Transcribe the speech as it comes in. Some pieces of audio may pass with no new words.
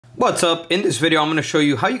What's up? In this video, I'm going to show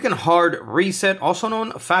you how you can hard reset, also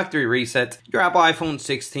known factory reset, your Apple iPhone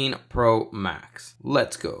 16 Pro Max.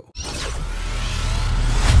 Let's go.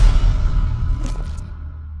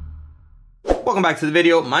 Welcome back to the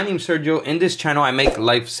video. My name's Sergio. In this channel, I make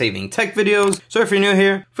life-saving tech videos. So if you're new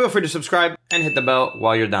here, feel free to subscribe and hit the bell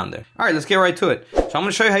while you're down there. All right, let's get right to it. So I'm going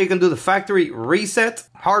to show you how you can do the factory reset,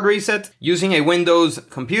 hard reset, using a Windows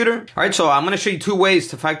computer. All right, so I'm going to show you two ways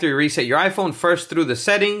to factory reset your iPhone. First, through the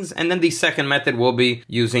settings, and then the second method will be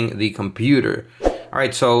using the computer. All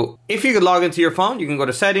right, so if you could log into your phone, you can go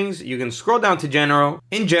to settings, you can scroll down to general.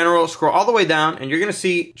 In general, scroll all the way down and you're gonna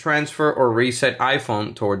see transfer or reset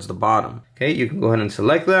iPhone towards the bottom. Okay, you can go ahead and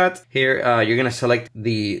select that. Here, you're gonna select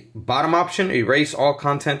the bottom option, erase all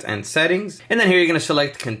content and settings. And then here, you're gonna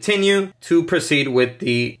select continue to proceed with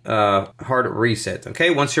the hard reset. Okay,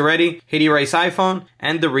 once you're ready, hit erase iPhone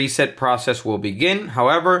and the reset process will begin.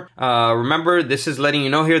 However, remember, this is letting you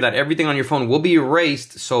know here that everything on your phone will be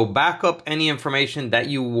erased. So back up any information that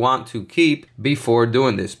you want to keep before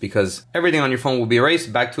doing this, because everything on your phone will be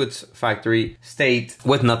erased back to its factory state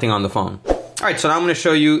with nothing on the phone. All right, so now I'm going to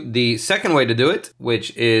show you the second way to do it,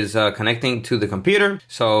 which is connecting to the computer.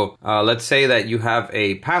 So let's say that you have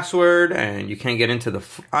a password and you can't get into the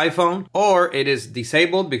iPhone, or it is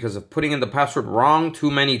disabled because of putting in the password wrong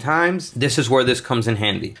too many times. This is where this comes in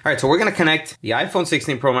handy. All right, so we're going to connect the iPhone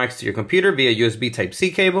 16 Pro Max to your computer via USB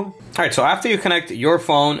Type-C cable. All right, so after you connect your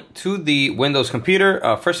phone to the Windows computer,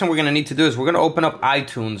 first thing we're going to need to do is we're going to open up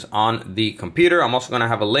iTunes on the computer. I'm also going to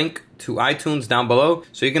have a link to iTunes down below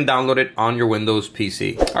so you can download it on your Windows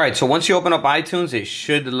PC. All right, so once you open up iTunes, it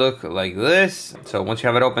should look like this. So once you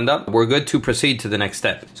have it opened up, we're good to proceed to the next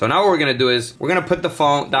step. So now what we're gonna do is we're gonna put the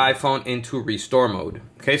iPhone into restore mode.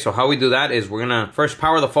 Okay, so how we do that is we're gonna first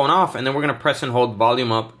power the phone off, and then we're gonna press and hold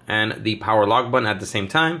volume up and the power lock button at the same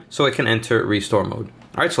time so it can enter restore mode.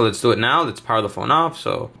 All right, so let's do it now. Let's power the phone off.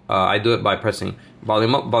 So I do it by pressing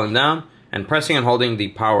volume up, volume down, and pressing and holding the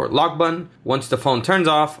power lock button. Once the phone turns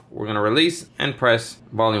off, we're gonna release and press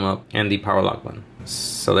volume up and the power lock button.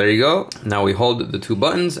 So there you go. Now we hold the two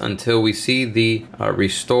buttons until we see the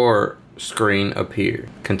restore screen appear.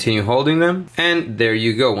 Continue holding them, and there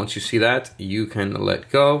you go. Once you see that, you can let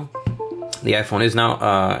go. The iPhone is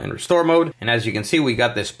now in restore mode. And as you can see, we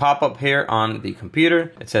got this pop-up here on the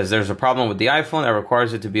computer. It says there's a problem with the iPhone that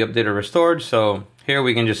requires it to be updated or restored. So here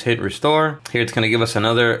we can just hit restore. Here it's gonna give us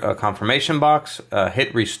another confirmation box.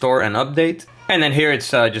 Hit restore and update. And then here it's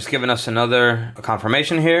just giving us another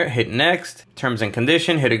confirmation here. Hit next, terms and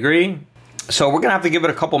condition, hit agree. So we're gonna have to give it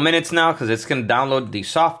a couple minutes now because it's gonna download the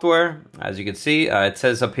software. As you can see, it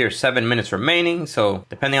says up here 7 minutes remaining. So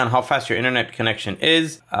depending on how fast your internet connection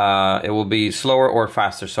is, it will be slower or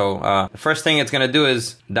faster. So the first thing it's gonna do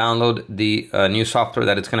is download the new software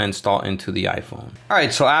that it's gonna install into the iPhone. All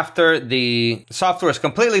right, so after the software is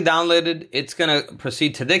completely downloaded, it's gonna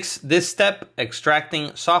proceed to this step,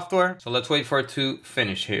 extracting software. So let's wait for it to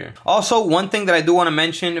finish here. Also, one thing that I do wanna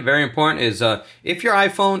mention, very important, is if your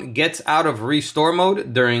iPhone gets out of restore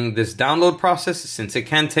mode during this download process, since it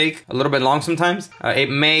can take a little bit long sometimes, it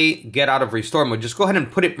may get out of restore mode. Just go ahead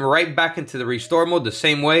and put it right back into the restore mode the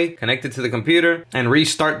same way, connect it to the computer, and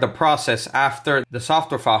restart the process after the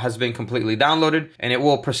software file has been completely downloaded, and it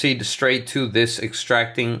will proceed straight to this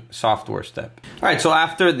extracting software step. All right, so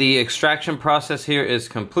after the extraction process here is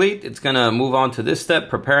complete, it's gonna move on to this step,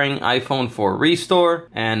 preparing iPhone for restore,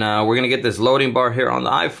 and we're gonna get this loading bar here on the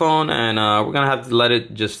iPhone, and we're gonna have to let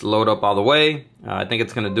it just load up all the way. I think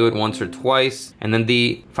it's gonna do it once or twice, and then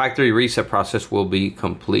the factory reset process will be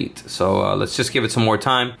complete. So let's just give it some more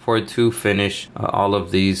time for it to finish all of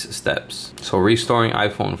these steps. So restoring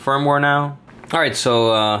iPhone firmware now. All right,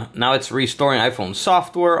 so now it's restoring iPhone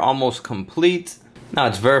software, almost complete. Now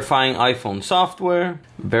it's verifying iPhone software,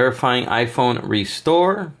 verifying iPhone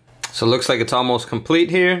restore. So it looks like it's almost complete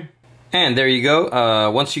here. And there you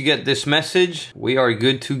go. Once you get this message, we are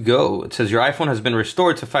good to go. It says your iPhone has been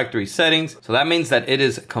restored to factory settings. So that means that it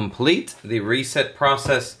is complete. The reset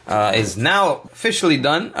process is now officially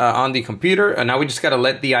done on the computer. And now we just gotta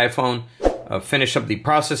let the iPhone finish up the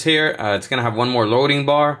process here. It's gonna have one more loading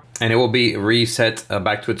bar and it will be reset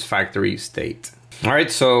back to its factory state. All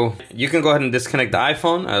right, so you can go ahead and disconnect the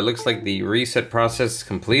iPhone. It looks like the reset process is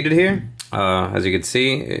completed here. As you can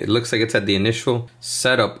see, it looks like it's at the initial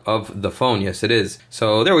setup of the phone. Yes, it is.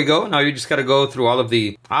 So there we go. Now you just got to go through all of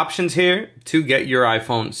the options here to get your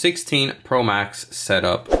iPhone 16 Pro Max set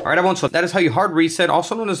up. All right, everyone, so that is how you hard reset,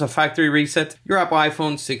 also known as a factory reset, your Apple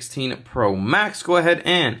iPhone 16 Pro Max. Go ahead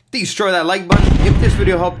and destroy that like button, hit this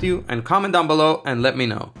video helped you, and comment down below and let me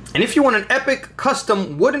know. And if you want an epic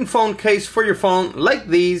custom wooden phone case for your phone like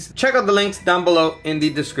these, check out the links down below in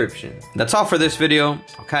the description. That's all for this video.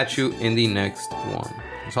 I'll catch you in the next one.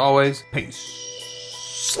 As always,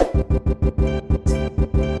 peace.